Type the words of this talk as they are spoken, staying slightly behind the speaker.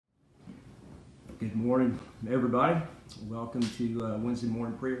Good morning, everybody. Welcome to Wednesday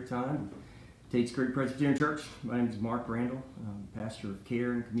morning prayer time, Tate's Creek Presbyterian Church. My name is Mark Randall, I'm pastor of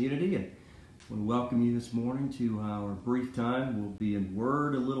care and community, and I want to welcome you this morning to our brief time. We'll be in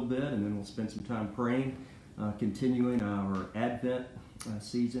Word a little bit, and then we'll spend some time praying, continuing our Advent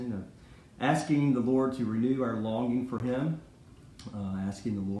season of asking the Lord to renew our longing for Him,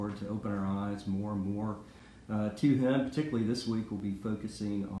 asking the Lord to open our eyes more and more to Him. Particularly this week, we'll be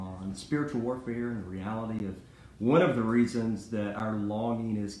focusing on spiritual warfare and the reality of one of the reasons that our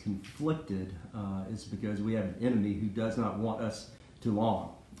longing is conflicted is because we have an enemy who does not want us to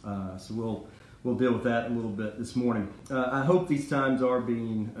long. So we'll deal with that a little bit this morning. I hope these times are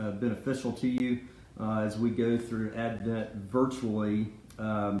being beneficial to you as we go through Advent virtually.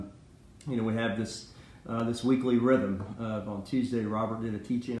 We have this weekly rhythm. On Tuesday, Robert did a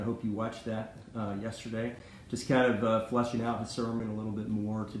teaching. I hope you watched that yesterday. Just kind of fleshing out his sermon a little bit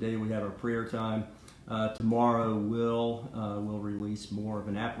more. Today we have our prayer time. Tomorrow we'll release more of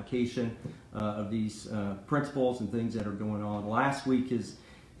an application of these principles and things that are going on. Last week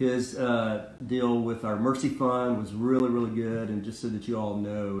his deal with our Mercy Fund was really, really good. And just so that you all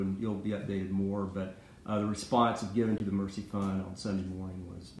know, and you'll be updated more, but the response of giving to the Mercy Fund on Sunday morning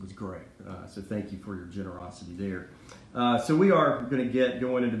was great. So thank you for your generosity there. So we are going to get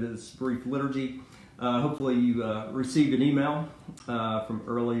going into this brief liturgy. Hopefully you received an email from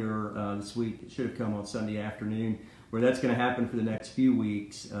earlier this week. It should have come on Sunday afternoon, where that's going to happen for the next few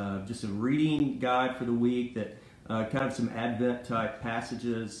weeks. Just a reading guide for the week that kind of some Advent type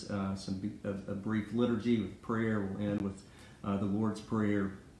passages, a brief liturgy with prayer. We'll end with the Lord's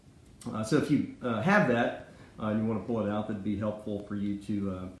Prayer. So if you have that and you want to pull it out, that'd be helpful for you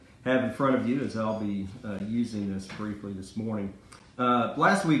to have in front of you, as I'll be using this briefly this morning.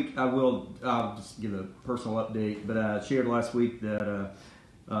 Last week, I'll just give a personal update, but I shared last week that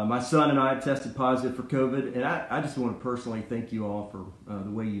my son and I tested positive for COVID, and I just want to personally thank you all for the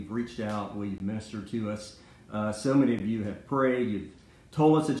way you've reached out, the way you've ministered to us. So many of you have prayed. You've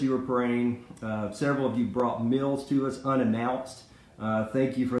told us that you were praying. Several of you brought meals to us unannounced.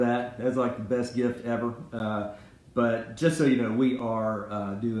 Thank you for that. That's like the best gift ever. But just so you know, we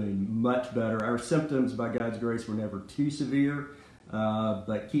are doing much better. Our symptoms, by God's grace, were never too severe.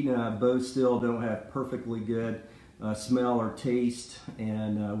 But Keaton and I both still don't have perfectly good smell or taste,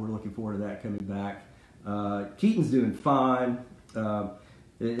 and we're looking forward to that coming back. Keaton's doing fine.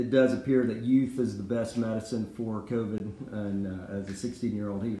 It does appear that youth is the best medicine for COVID, and as a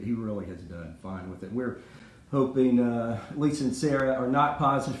 16-year-old, he really has done fine with it. We're hoping Lisa and Sarah are not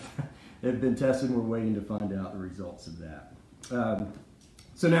positive. They've been tested, and we're waiting to find out the results of that.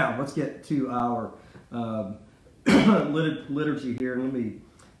 So now, let's get to our liturgy here. Let me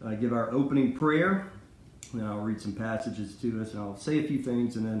give our opening prayer, and I'll read some passages to us, and I'll say a few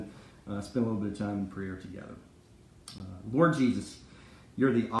things, and then spend a little bit of time in prayer together. Lord Jesus,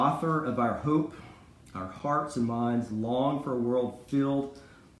 you're the author of our hope. Our hearts and minds long for a world filled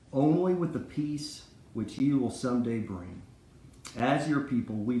only with the peace which you will someday bring. As your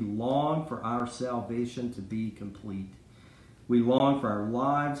people, we long for our salvation to be complete. We long for our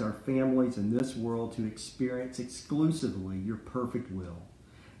lives, our families, and this world to experience exclusively your perfect will.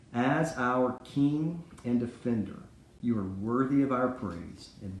 As our King and Defender, you are worthy of our praise.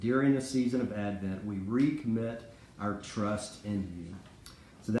 And during the season of Advent, we recommit our trust in you.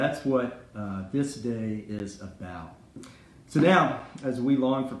 So that's what this day is about. So now, as we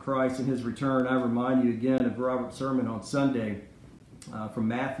long for Christ and His return, I remind you again of Robert's sermon on Sunday from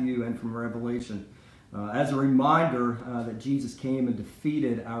Matthew and from Revelation. As a reminder that Jesus came and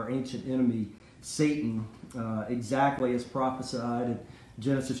defeated our ancient enemy, Satan, exactly as prophesied in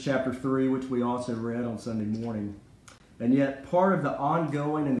Genesis chapter 3, which we also read on Sunday morning. And yet, part of the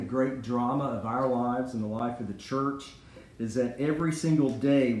ongoing and the great drama of our lives and the life of the church is that every single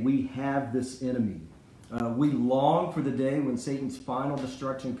day we have this enemy. We long for the day when Satan's final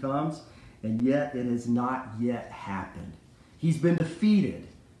destruction comes, and yet it has not yet happened. He's been defeated,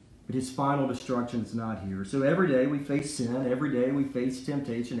 but his final destruction is not here. So every day we face sin, every day we face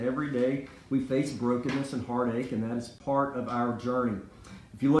temptation, every day we face brokenness and heartache, and that is part of our journey.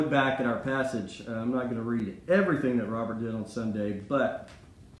 If you look back at our passage, I'm not going to read everything that Robert did on Sunday, but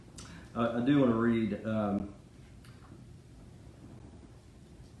I do want to read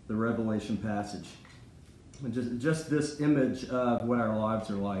the Revelation passage. And just this image of what our lives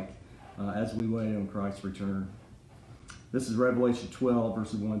are like as we wait on Christ's return. This is Revelation 12,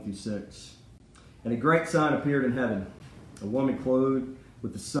 verses 1 through 6. And a great sign appeared in heaven, a woman clothed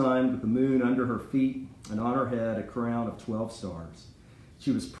with the sun, with the moon under her feet, and on her head a crown of 12 stars.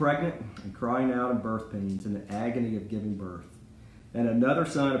 She was pregnant and crying out in birth pains and the agony of giving birth. And another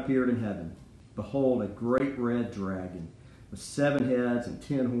sign appeared in heaven, behold, a great red dragon with 7 heads and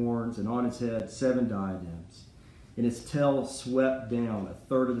 10 horns, and on its head 7 diadems. And its tail swept down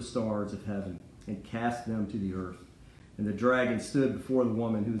 1/3 of the stars of heaven and cast them to the earth. And the dragon stood before the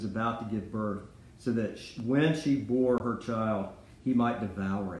woman who was about to give birth, so that when she bore her child, he might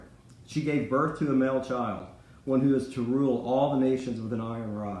devour it. She gave birth to a male child, one who is to rule all the nations with an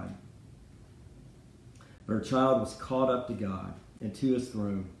iron rod. But her child was caught up to God and to his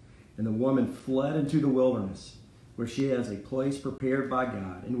throne, and the woman fled into the wilderness, where she has a place prepared by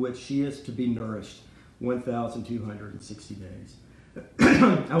God, in which she is to be nourished 1,260 days.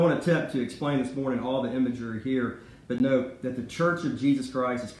 I want to attempt to explain this morning all the imagery here, but note that the Church of Jesus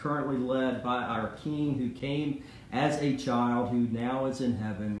Christ is currently led by our King, who came as a child, who now is in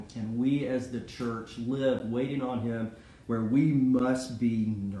heaven, and we as the church live waiting on him, where we must be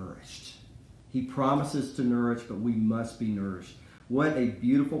nourished. He promises to nourish, but we must be nourished. What a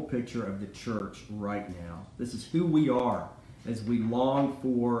beautiful picture of the church right now. This is who we are as we long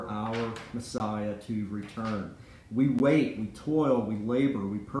for our Messiah to return. We wait, we toil, we labor,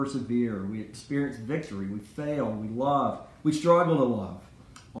 we persevere, we experience victory, we fail, we love, we struggle to love.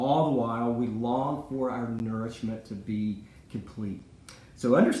 All the while, we long for our nourishment to be complete.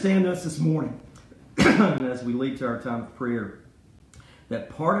 So understand this morning, as we lead to our time of prayer, that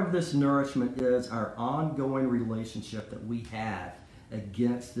part of this nourishment is our ongoing relationship that we have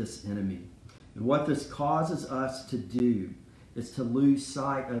against this enemy. And what this causes us to do is to lose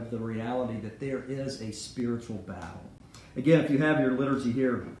sight of the reality that there is a spiritual battle. Again, if you have your liturgy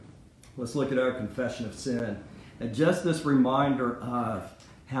here, let's look at our confession of sin. And just this reminder of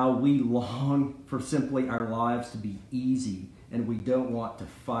how we long for simply our lives to be easy, and we don't want to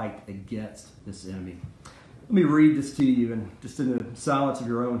fight against this enemy. Let me read this to you, and just in the silence of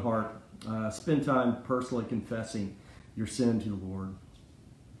your own heart, spend time personally confessing your sin to the Lord.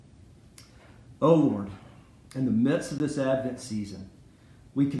 Oh Lord, in the midst of this Advent season,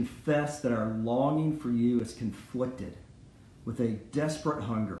 we confess that our longing for you is conflicted with a desperate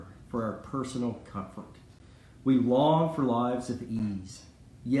hunger for our personal comfort. We long for lives of ease.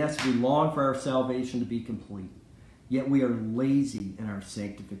 Yes, we long for our salvation to be complete, yet we are lazy in our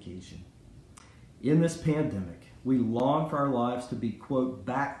sanctification. In this pandemic, we long for our lives to be, quote,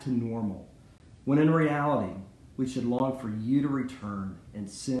 back to normal, when in reality, we should long for you to return and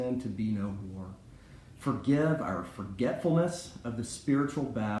sin to be no more. Forgive our forgetfulness of the spiritual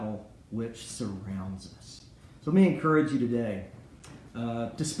battle which surrounds us. So let me encourage you today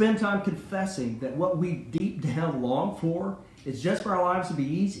to spend time confessing that what we deep down long for is just for our lives to be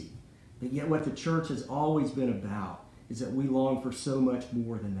easy. But yet what the church has always been about is that we long for so much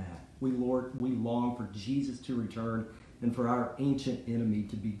more than that. We long for Jesus to return and for our ancient enemy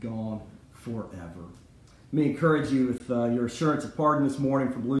to be gone forever. Let me encourage you with your assurance of pardon this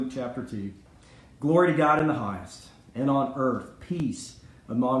morning from Luke chapter 2. Glory to God in the highest, and on earth peace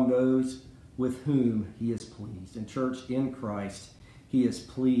among those with whom he is pleased. And church, in Christ, he is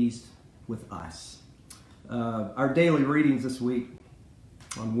pleased with us. Our daily readings this week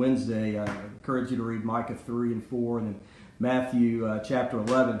on Wednesday, I encourage you to read Micah 3 and 4, and then Matthew chapter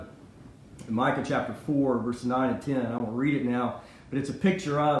 11. In Micah chapter 4, verse 9 and 10, I won't read it now, but it's a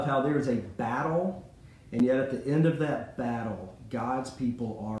picture of how there's a battle, and yet at the end of that battle, God's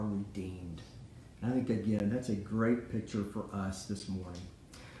people are redeemed. And I think, again, that's a great picture for us this morning.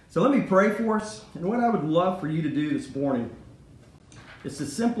 So let me pray for us, and what I would love for you to do this morning is to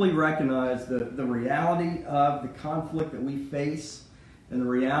simply recognize the reality of the conflict that we face, and the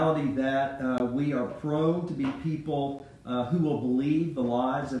reality that we are prone to be people who will believe the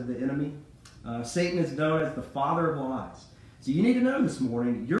lies of the enemy. Satan is known as the father of lies. So you need to know this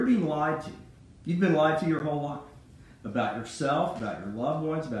morning, you're being lied to. You've been lied to your whole life. About yourself, about your loved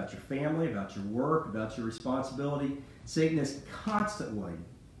ones, about your family, about your work, about your responsibility. Satan is constantly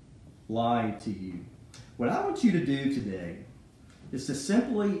lying to you. What I want you to do today is to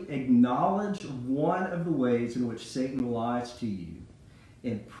simply acknowledge one of the ways in which Satan lies to you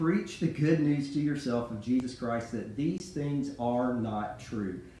and preach the good news to yourself of Jesus Christ that these things are not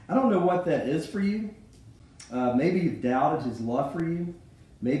true. I don't know what that is for you. Maybe you've doubted his love for you.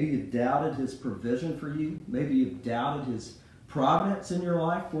 Maybe you've doubted his provision for you. Maybe you've doubted his providence in your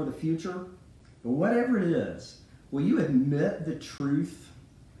life for the future. But whatever it is, will you admit the truth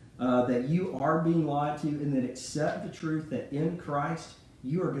that you are being lied to, and then accept the truth that in Christ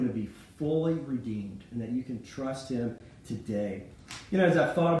you are going to be fully redeemed and that you can trust him today? You know, as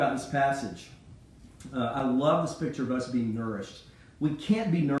I've thought about this passage, I love this picture of us being nourished. We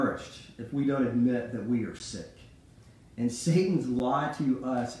can't be nourished if we don't admit that we are sick. And Satan's lie to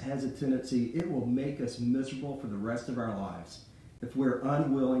us has a tendency, it will make us miserable for the rest of our lives if we're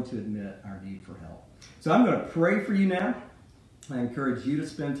unwilling to admit our need for help. So I'm going to pray for you now. I encourage you to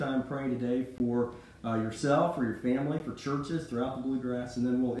spend time praying today for yourself, for your family, for churches throughout the Bluegrass, and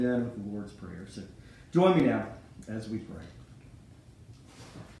then we'll end with the Lord's Prayer. So join me now as we pray.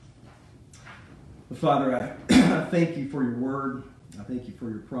 Father, I thank you for your word. I thank you for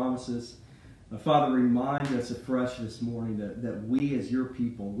your promises. Father, remind us afresh this morning that we as your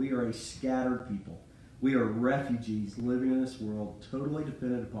people, we are a scattered people. We are refugees living in this world, totally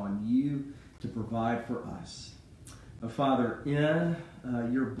dependent upon you to provide for us. Father, in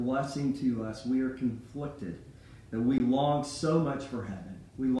your blessing to us, we are conflicted that we long so much for heaven.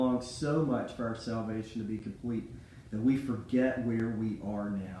 We long so much for our salvation to be complete that we forget where we are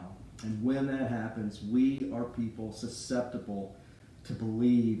now. And when that happens, we are people susceptible to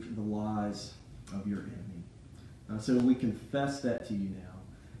believe the lies of your enemy. So we confess that to you now.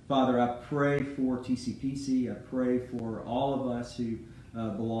 Father, I pray for TCPC. I pray for all of us who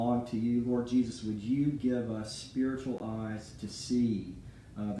belong to you. Lord Jesus, would you give us spiritual eyes to see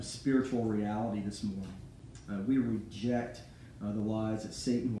the spiritual reality this morning? We reject the lies that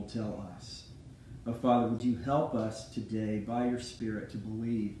Satan will tell us. Father, would you help us today by your Spirit to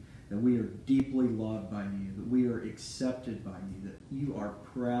believe that we are deeply loved by you, that we are accepted by you, that you are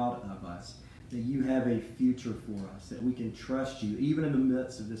proud of us, that you have a future for us, that we can trust you even in the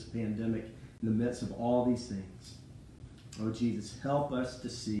midst of this pandemic, in the midst of all these things. Oh, Jesus, help us to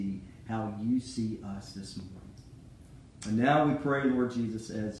see how you see us this morning. And now we pray, Lord Jesus,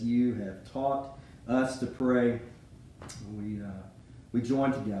 as you have taught us to pray, we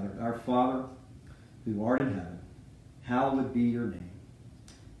join together. Our Father, who art in heaven, hallowed be your name.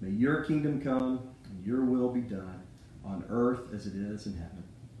 May your kingdom come and your will be done on earth as it is in heaven.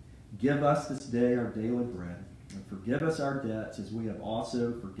 Give us this day our daily bread, and forgive us our debts as we have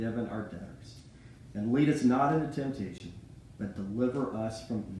also forgiven our debtors. And lead us not into temptation, but deliver us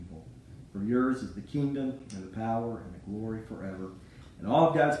from evil. For yours is the kingdom and the power and the glory forever. And all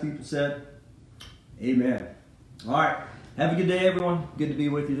of God's people said, amen. All right. Have a good day, everyone. Good to be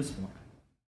with you this morning.